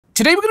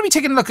Today we're going to be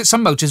taking a look at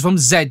some motors from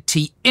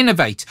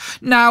ZTInnovate.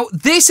 Now,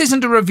 this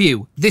isn't a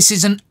review. This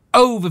is an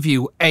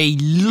overview, a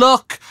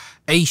look,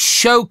 a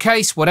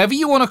showcase, whatever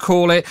you want to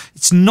call it.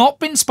 It's not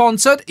been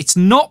sponsored, it's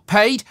not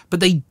paid, but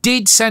they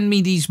did send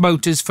me these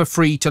motors for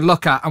free to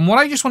look at. And what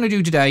I just want to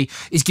do today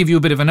is give you a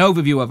bit of an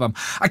overview of them.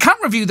 I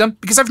can't review them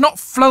because I've not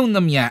flown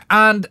them yet.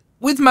 And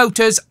with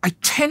motors, I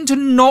tend to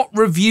not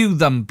review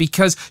them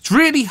because it's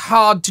really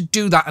hard to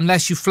do that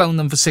unless you've flown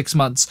them for 6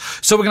 months.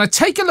 So we're going to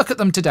take a look at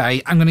them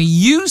today. I'm going to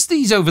use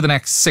these over the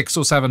next 6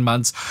 or 7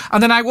 months,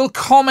 and then I will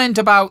comment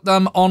about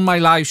them on my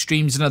live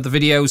streams and other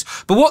videos.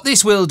 But what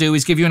this will do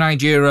is give you an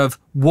idea of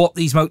what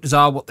these motors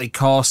are, what they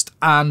cost,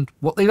 and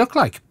what they look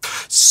like.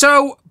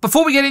 So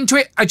before we get into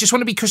it, I just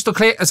want to be crystal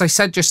clear. As I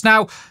said just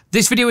now,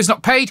 this video is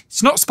not paid,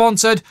 it's not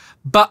sponsored,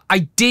 but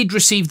I did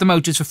receive the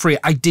motors for free.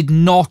 I did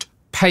not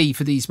pay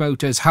for these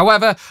motors.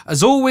 However,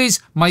 as always,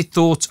 my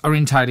thoughts are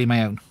entirely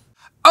my own.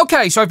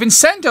 Okay, so I've been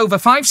sent over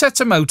 5 sets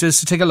of motors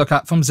to take a look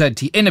at from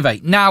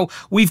ZTInnovate. Now,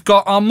 we've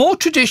got our more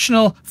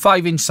traditional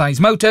 5-inch size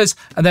motors,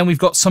 and then we've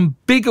got some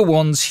bigger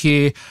ones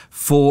here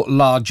for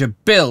larger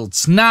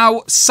builds.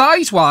 Now,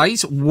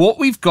 size-wise, what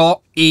we've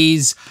got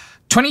is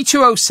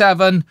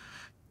 2207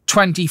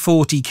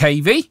 2040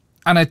 kV,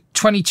 and a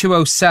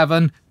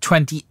 2207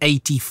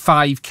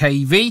 2085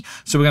 kV.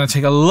 So we're going to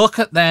take a look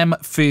at them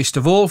first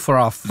of all for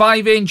our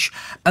 5-inch,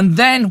 and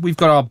then we've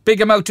got our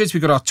bigger motors.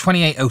 We've got our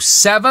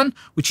 2807,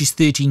 which is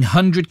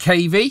 1300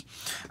 kV,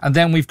 and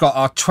then we've got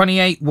our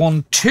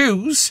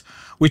 2812s,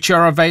 which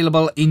are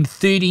available in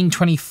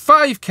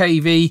 1325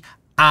 kV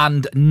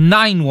and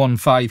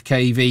 915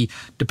 kV,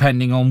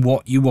 depending on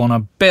what you want to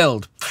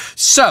build.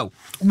 So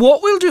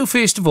what we'll do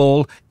first of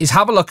all is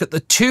have a look at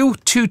the two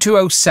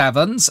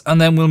 2207s, and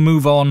then we'll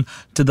move on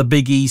to the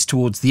biggies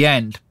towards the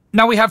end.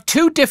 Now, we have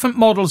 2 different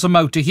models of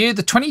motor here.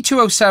 The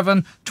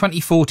 2207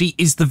 2040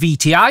 is the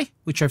VTI,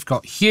 which I've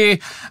got here,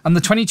 and the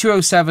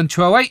 2207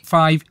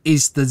 2085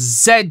 is the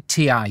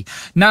ZTI.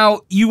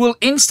 Now, you will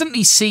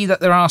instantly see that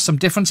there are some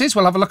differences.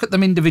 We'll have a look at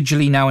them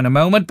individually now in a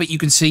moment, but you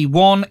can see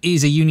one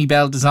is a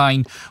unibell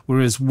design,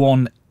 whereas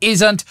one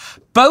isn't.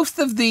 Both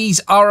of these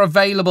are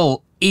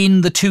available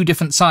in the 2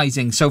 different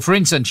sizings. So for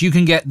instance, you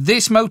can get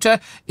this motor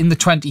in the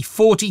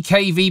 2040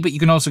 kV, but you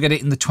can also get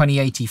it in the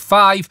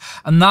 2085,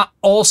 and that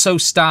also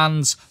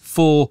stands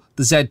for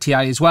the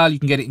ZTI as well. You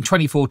can get it in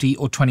 2040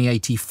 or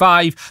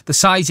 2085. The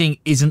sizing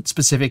isn't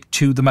specific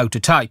to the motor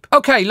type.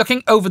 Okay,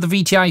 looking over the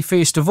VTI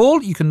first of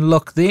all, you can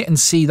look there and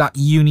see that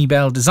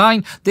unibell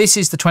design. This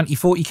is the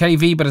 2040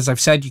 kV, but as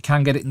I've said, you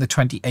can get it in the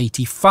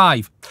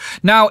 2085.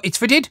 Now, it's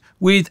fitted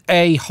with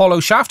a hollow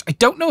shaft. I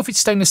don't know if it's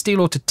stainless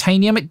steel or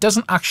titanium. It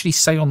doesn't actually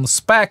say on the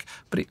spec,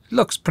 but it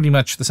looks pretty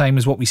much the same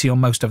as what we see on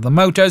most of the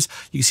motors.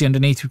 You can see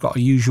underneath we've got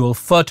our usual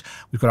foot,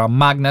 we've got our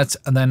magnets,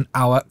 and then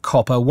our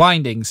copper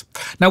windings.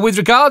 Now, with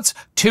regards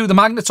to the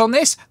magnets on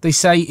this, they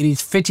say it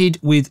is fitted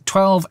with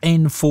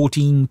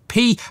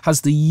 12N14P,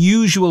 has the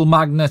usual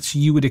magnets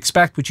you would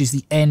expect, which is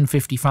the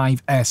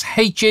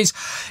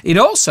N55SHs. It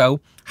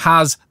also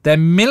has their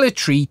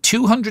military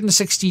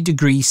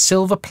 260-degree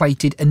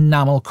silver-plated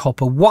enamel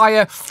copper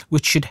wire,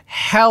 which should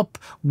help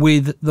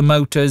with the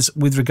motors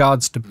with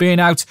regards to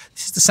burnouts.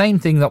 This is the same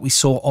thing that we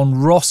saw on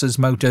Ross's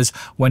motors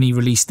when he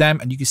released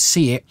them, and you can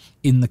see it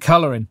in the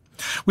colouring.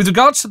 With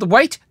regards to the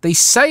weight, they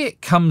say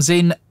it comes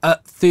in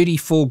at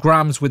 34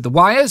 grams with the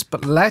wires,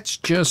 but let's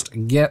just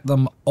get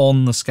them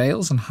on the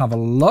scales and have a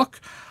look.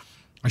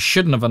 I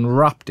shouldn't have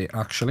unwrapped it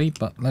actually,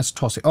 but let's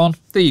toss it on.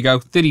 There you go,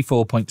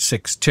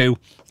 34.62.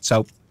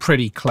 So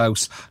pretty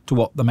close to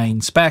what the main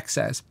spec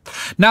says.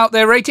 Now,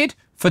 they're rated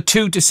for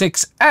 2 to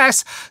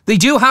 6S. They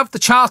do have the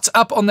charts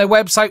up on their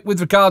website with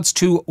regards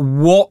to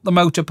what the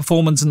motor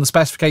performance and the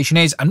specification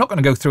is. I'm not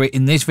going to go through it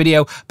in this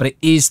video, but it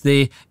is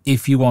there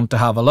if you want to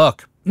have a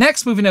look.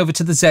 Next, moving over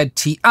to the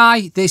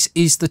ZTI, this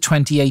is the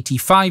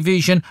 2085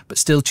 version, but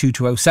still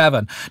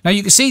 2207. Now,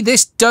 you can see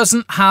this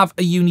doesn't have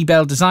a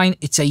unibell design.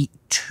 It's a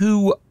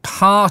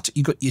 2-part.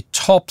 You've got your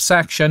top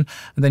section,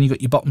 and then you've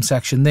got your bottom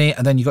section there,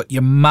 and then you've got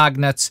your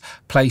magnets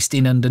placed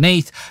in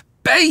underneath.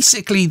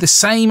 Basically the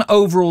same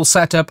overall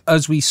setup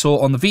as we saw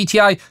on the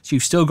VTI. So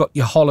you've still got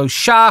your hollow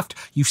shaft,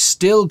 you've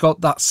still got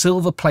that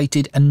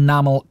silver-plated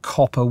enamel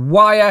copper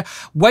wire.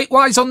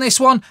 Weight-wise on this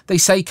one, they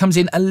say comes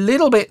in a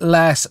little bit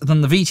less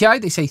than the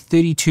VTI. They say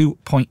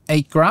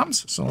 32.8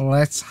 grams. So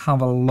let's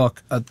have a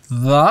look at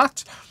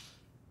that.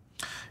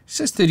 It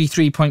says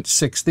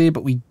 33.6 there,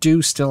 but we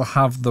do still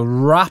have the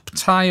wrap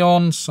tie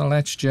on. So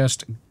let's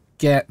just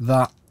get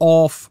that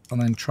off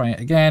and then try it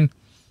again.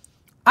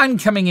 I'm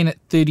coming in at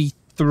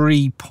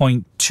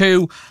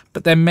 33.2,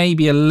 but there may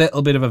be a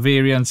little bit of a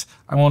variance.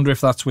 I wonder if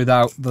that's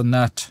without the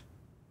nut.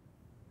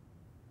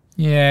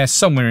 Yeah,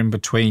 somewhere in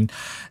between.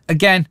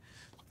 Again,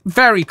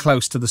 very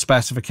close to the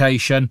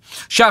specification.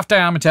 Shaft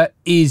diameter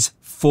is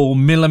 4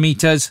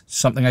 millimeters,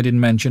 something I didn't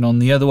mention on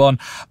the other one.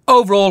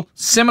 Overall,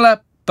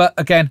 similar, but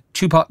again,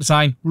 2-part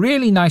design.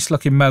 Really nice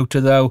looking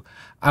motor though.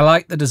 I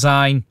like the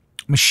design.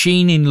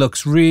 Machining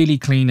looks really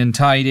clean and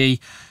tidy.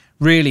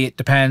 Really, it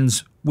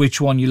depends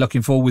which one you're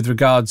looking for with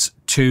regards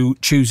to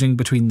choosing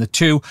between the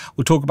two.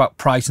 We'll talk about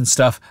price and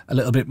stuff a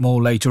little bit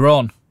more later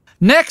on.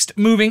 Next,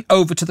 moving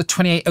over to the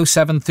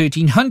 2807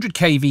 1300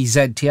 kV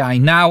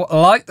ZTI. Now,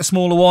 like the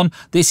smaller one,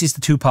 this is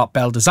the two-part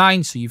bell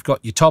design. So you've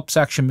got your top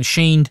section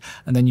machined,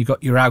 and then you've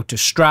got your outer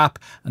strap,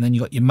 and then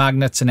you've got your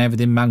magnets and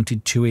everything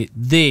mounted to it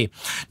there.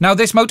 Now,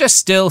 this motor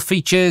still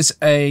features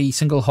a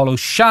single hollow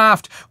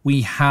shaft.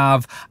 We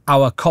have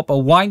our copper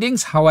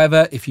windings.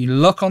 However, if you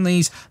look on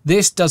these,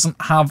 this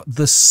doesn't have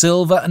the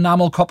silver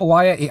enamel copper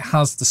wire. It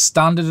has the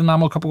standard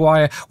enamel copper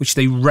wire, which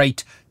they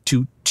rate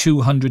to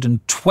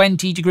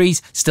 220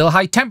 degrees, still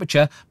high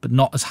temperature, but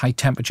not as high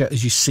temperature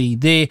as you see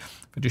there.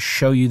 If I just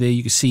show you there,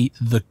 you can see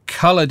the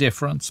color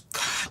difference.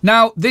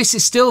 Now, this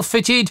is still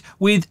fitted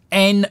with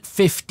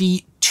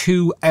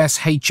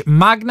N52SH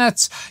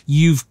magnets.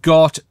 You've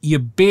got your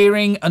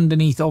bearing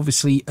underneath,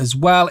 obviously, as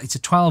well. It's a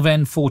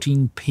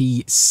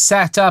 12N14P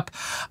setup,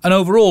 and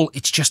overall,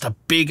 it's just a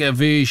bigger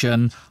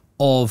version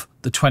of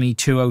the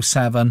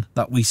 2207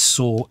 that we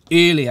saw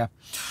earlier.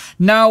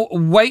 Now,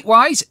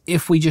 weight-wise,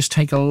 if we just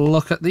take a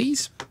look at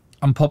these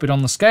and pop it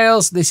on the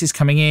scales, this is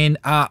coming in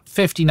at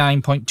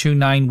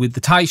 59.29 with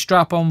the tie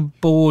strap on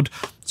board,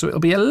 so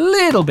it'll be a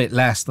little bit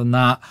less than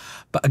that.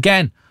 But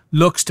again,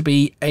 looks to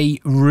be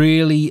a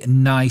really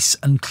nice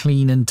and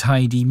clean and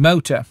tidy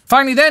motor.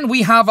 Finally then,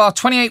 we have our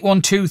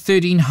 2812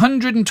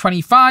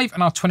 1325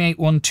 and our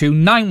 2812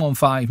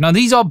 915. Now,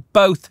 these are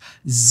both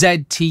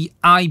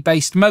ZTI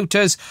based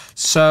motors,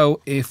 so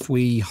if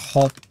we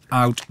hop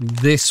out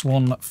this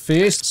one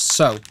first,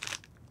 so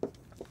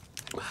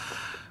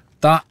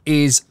that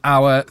is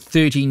our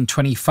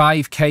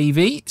 1325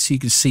 kV, so you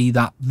can see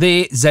that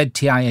there.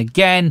 ZTI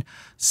again,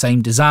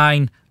 same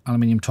design,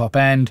 aluminium top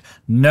end,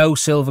 no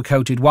silver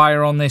coated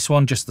wire on this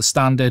one, just the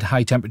standard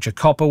high temperature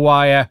copper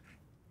wire.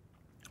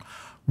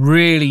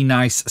 Really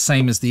nice,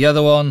 same as the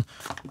other one.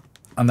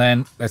 And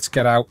then let's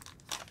get out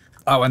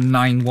our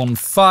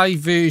 915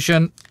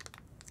 version.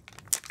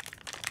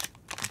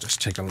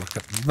 Just take a look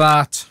at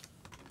that.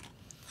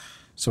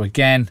 So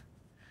again,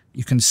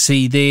 you can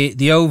see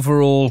the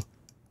overall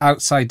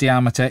outside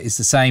diameter is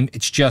the same.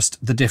 It's just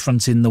the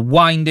difference in the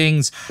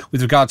windings.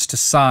 With regards to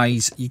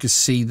size, you can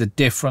see the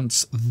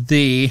difference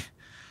there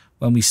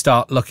when we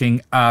start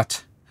looking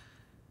at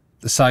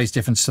the size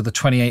difference to the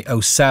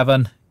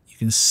 2807. You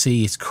can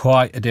see it's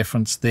quite a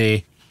difference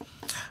there.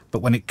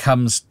 But when it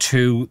comes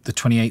to the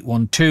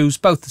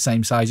 2812s, both the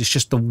same size, it's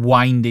just the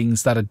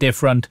windings that are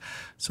different.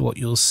 So what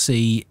you'll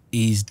see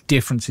is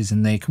differences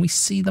in there. Can we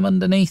see them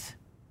underneath?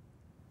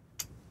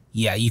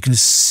 Yeah, you can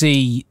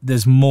see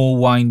there's more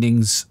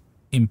windings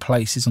in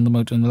places on the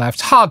motor on the left.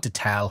 It's hard to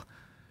tell,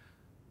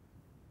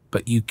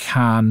 but you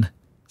can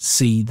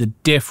see the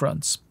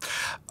difference.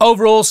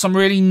 Overall, some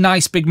really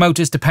nice big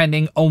motors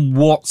depending on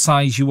what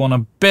size you want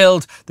to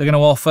build. They're going to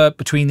offer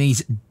between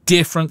these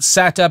different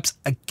setups.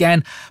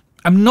 Again,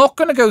 I'm not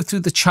going to go through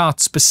the chart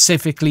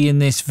specifically in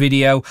this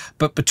video,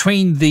 but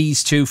between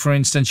these two, for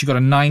instance, you've got a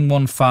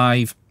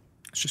 915.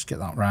 Let's just get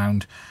that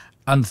round.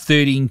 And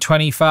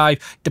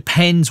 1325,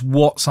 depends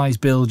what size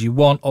build you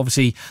want.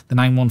 Obviously, the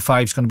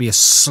 915 is going to be a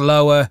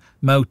slower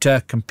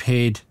motor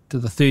compared to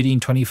the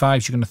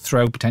 1325s. You're going to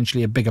throw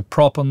potentially a bigger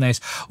prop on this,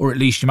 or at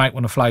least you might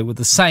want to fly with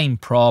the same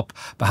prop,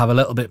 but have a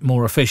little bit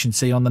more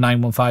efficiency on the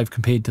 915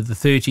 compared to the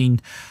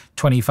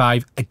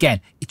 1325. Again,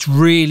 it's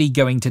really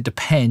going to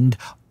depend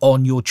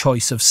on your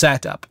choice of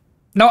setup.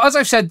 Now, as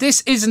I've said, this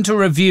isn't a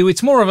review,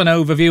 it's more of an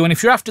overview, and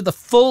if you're after the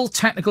full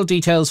technical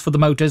details for the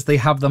motors, they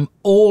have them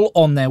all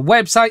on their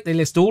website. They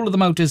list all of the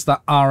motors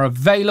that are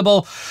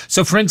available.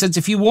 So, for instance,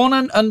 if you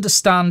want to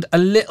understand a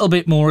little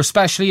bit more,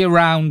 especially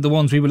around the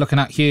ones we were looking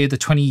at here, the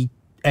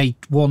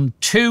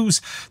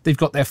 2812s, they've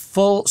got their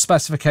full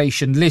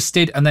specification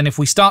listed. And then if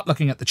we start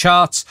looking at the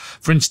charts,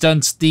 for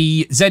instance,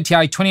 the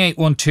ZTI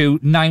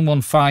 2812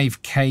 915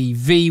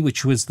 kV,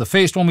 which was the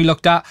first one we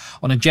looked at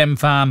on a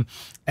GemFarm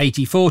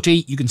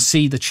 8040, you can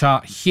see the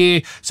chart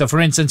here. So for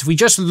instance, if we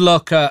just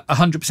look at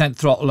 100%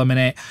 throttle a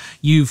minute,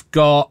 you've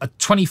got a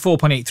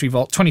 24.83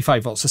 volt,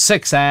 25 volts, a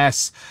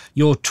 6S,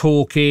 you're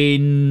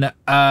talking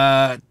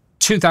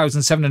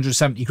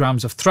 2,770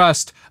 grams of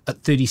thrust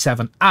at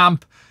 37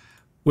 amp.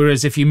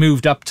 Whereas if you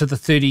moved up to the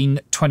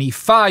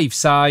 1325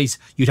 size,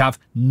 you'd have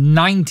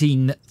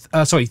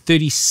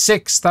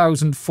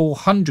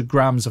 36,400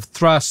 grams of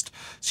thrust.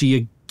 So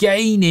you're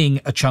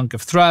gaining a chunk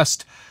of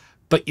thrust,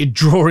 but you're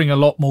drawing a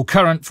lot more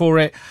current for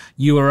it.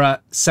 You are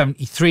at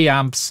 73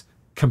 amps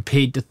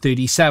compared to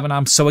 37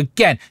 amps. So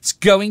again, it's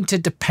going to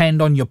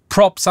depend on your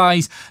prop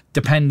size,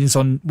 depending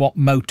on what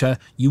motor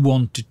you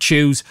want to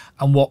choose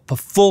and what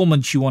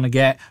performance you want to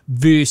get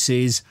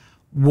versus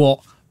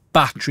what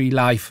battery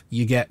life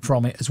you get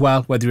from it as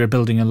well, whether you're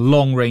building a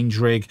long range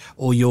rig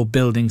or you're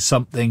building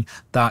something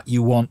that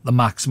you want the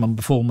maximum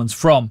performance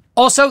from.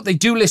 Also, they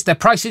do list their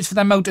prices for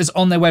their motors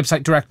on their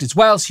website direct as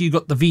well. So you've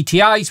got the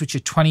VTIs, which are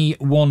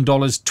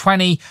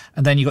 $21.20,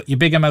 and then you've got your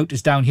bigger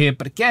motors down here.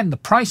 But again, the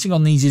pricing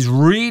on these is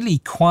really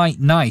quite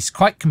nice,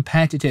 quite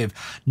competitive,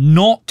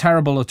 not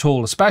terrible at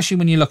all, especially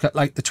when you look at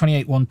like the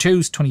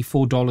 2812s,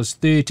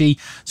 $24.30.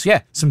 So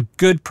yeah, some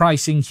good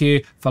pricing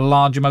here for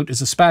larger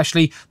motors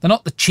especially. They're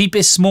not the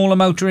cheapest smaller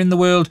motor in the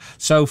world.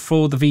 So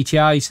for the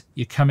VTIs,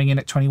 you're coming in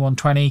at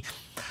 $21.20.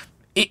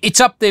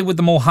 It's up there with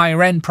the more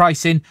higher end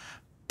pricing,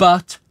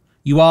 but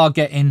you are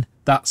getting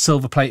that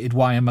silver-plated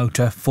wire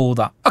motor for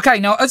that. Okay,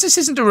 now, as this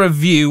isn't a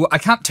review, I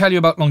can't tell you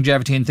about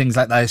longevity and things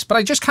like this, but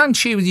I just can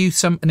share with you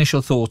some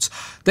initial thoughts.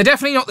 They're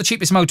definitely not the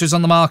cheapest motors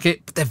on the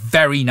market, but they're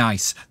very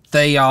nice.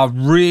 They are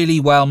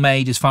really well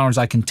made as far as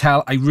I can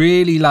tell. I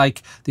really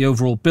like the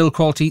overall build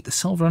quality. The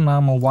silver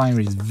enamel wire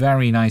is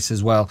very nice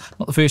as well.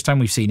 Not the first time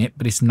we've seen it,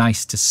 but it's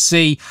nice to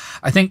see.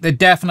 I think they're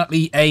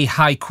definitely a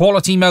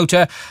high-quality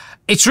motor.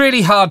 It's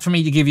really hard for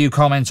me to give you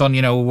comments on,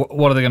 you know,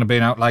 what are they going to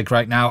burn out like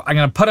right now. I'm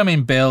going to put them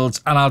in builds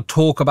and I'll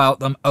talk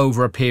about them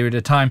over a period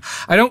of time.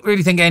 I don't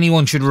really think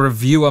anyone should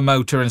review a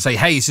motor and say,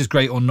 hey, this is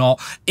great or not.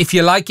 If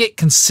you like it,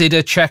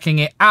 consider checking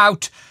it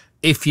out.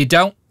 If you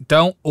don't,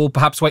 or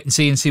perhaps wait and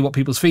see what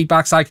people's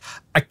feedback's like.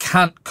 I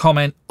can't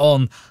comment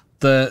on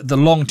the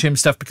long-term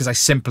stuff because I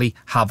simply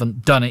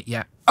haven't done it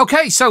yet.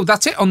 Okay, so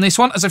that's it on this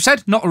one. As I've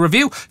said, not a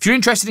review. If you're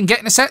interested in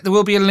getting a set, there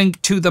will be a link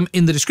to them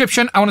in the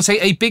description. I want to say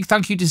a big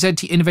thank you to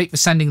ZTInnovate for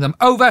sending them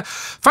over.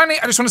 Finally,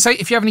 I just want to say,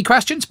 if you have any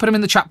questions, put them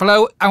in the chat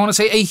below. I want to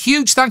say a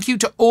huge thank you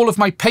to all of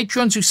my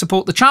Patreons who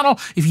support the channel.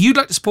 If you'd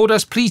like to support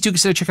us, please do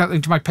consider checking out the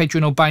link to my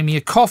Patreon or buy me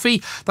a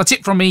coffee. That's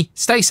it from me.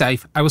 Stay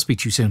safe. I will speak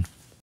to you soon.